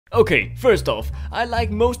Okay, first off, I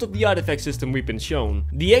like most of the artifact system we've been shown.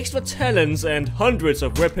 The extra talents and hundreds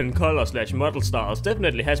of weapon color/model styles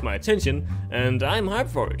definitely has my attention, and I'm hyped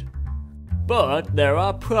for it. But there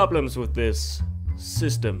are problems with this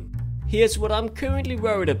system. Here's what I'm currently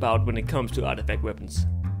worried about when it comes to artifact weapons.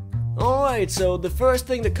 Alright, so the first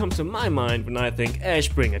thing that comes to my mind when I think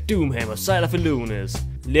Ashbringer, Doomhammer, Side of a Loon is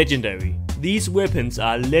legendary. These weapons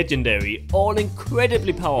are legendary, all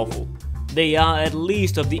incredibly powerful. They are at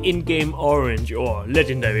least of the in-game orange or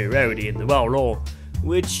legendary rarity in the WoW lore,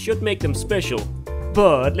 which should make them special.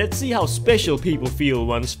 But let's see how special people feel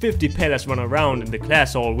once 50 pellets run around in the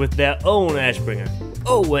class hall with their own Ashbringer.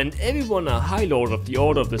 Oh, and everyone a High Lord of the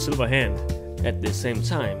Order of the Silver Hand at the same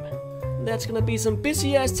time. That's gonna be some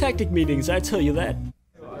busy ass tactic meetings, I tell you that.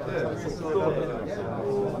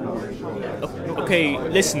 Okay,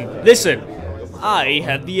 listen. I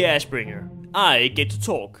have the Ashbringer. I get to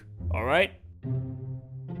talk. Alright?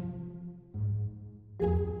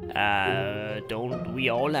 Don't we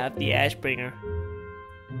all have the Ashbringer?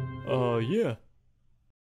 Yeah.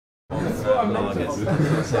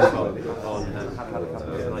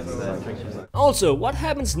 Also, what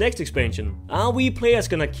happens next expansion? Are we players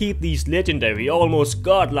gonna keep these legendary, almost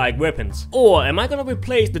godlike weapons? Or am I gonna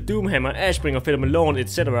replace the Doomhammer, Ashbringer, Fiddle Malone,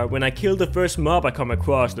 etc. when I kill the first mob I come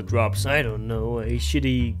across that drops, I don't know, a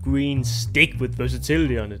shitty green stick with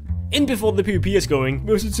versatility on it? In before the PvP is going,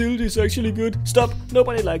 versatility is actually good. Stop,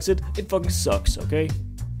 nobody likes it, it fucking sucks, okay?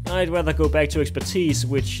 I'd rather go back to expertise,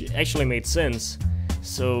 which actually made sense.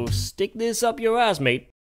 So stick this up your ass, mate.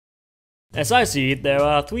 As I see it, there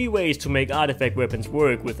are 3 ways to make artifact weapons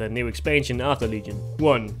work with a new expansion after Legion.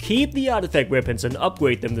 1. Keep the artifact weapons and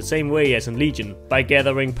upgrade them the same way as in Legion, by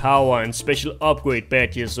gathering power and special upgrade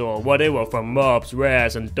badges or whatever from mobs,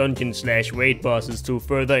 rares and dungeon/raid bosses to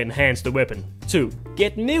further enhance the weapon. 2.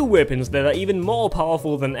 Get new weapons that are even more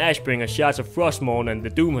powerful than Ashbringer, Shards of Frostmourne and the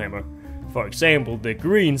Doomhammer. For example, the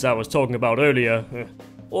greens I was talking about earlier.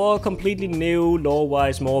 Or completely new,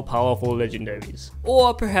 lore-wise more powerful legendaries.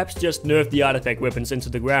 Or perhaps just nerf the artifact weapons into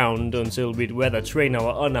the ground until we'd rather train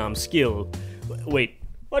our unarmed skill. Wait,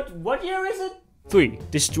 what year is it? 3.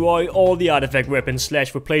 Destroy all the artifact weapons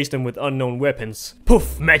 / replace them with unknown weapons.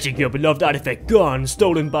 Poof, magic, your beloved artifact gone,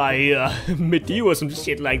 stolen by Medivh or some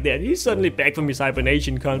shit like that. He's suddenly back from his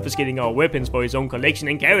hibernation, confiscating our weapons for his own collection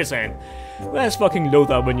in Karazhan. Where's fucking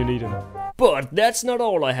Lothar when you need him? But that's not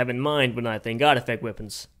all I have in mind when I think artifact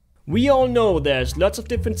weapons. We all know there's lots of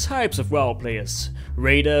different types of WoW players.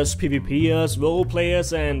 Raiders, PvPers, role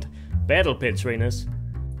players and battle pit trainers.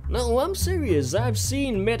 No, I'm serious, I've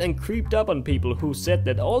seen met and creeped up on people who said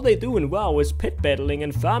that all they do in WoW is pit battling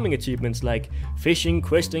and farming achievements like fishing,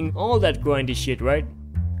 questing, all that grindy shit, right?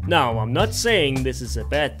 Now, I'm not saying this is a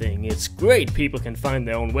bad thing, it's great people can find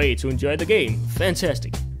their own way to enjoy the game,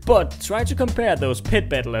 fantastic. But try to compare those pit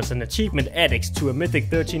battlers and achievement addicts to a mythic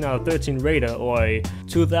 13 out of 13 raider or a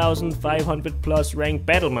 2500 plus ranked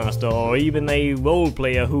battlemaster or even a role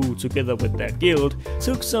player who, together with their guild,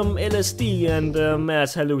 took some LSD and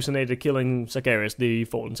mass hallucinated killing Sagaris the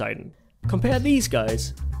Fallen Titan. Compare these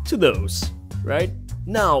guys to those, right?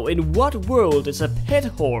 Now, in what world is a pet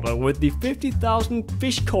hoarder with the 50,000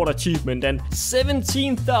 fish caught achievement and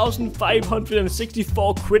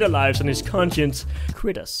 17,564 critter lives on his conscience,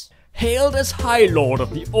 critters, hailed as High Lord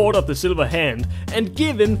of the Order of the Silver Hand, and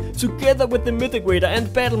given, together with the Mythic Raider and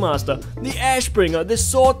Battlemaster, the Ashbringer, the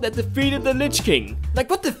sword that defeated the Lich King? Like,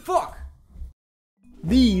 what the fuck?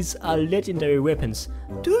 These are legendary weapons.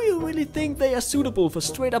 Do you really think they are suitable for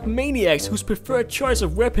straight up maniacs whose preferred choice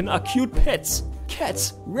of weapon are cute pets?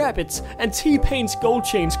 Cats, rabbits, and T-Pain's gold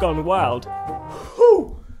chains gone wild.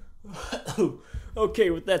 Whew. Okay,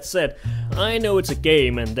 with that said, I know it's a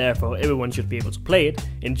game and therefore everyone should be able to play it,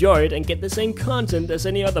 enjoy it, and get the same content as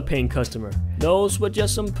any other paying customer. Those were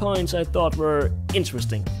just some points I thought were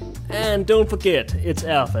interesting. And don't forget, it's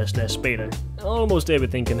alpha/beta. Almost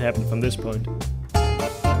everything can happen from this point.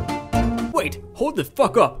 Wait, hold the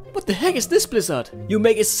fuck up. What the heck is this, Blizzard? You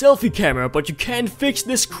make a selfie camera, but you can't fix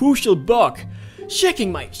this crucial bug.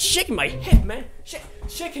 Shaking my head, man.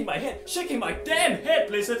 Shaking my damn head,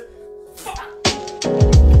 Blizzard. Fuck.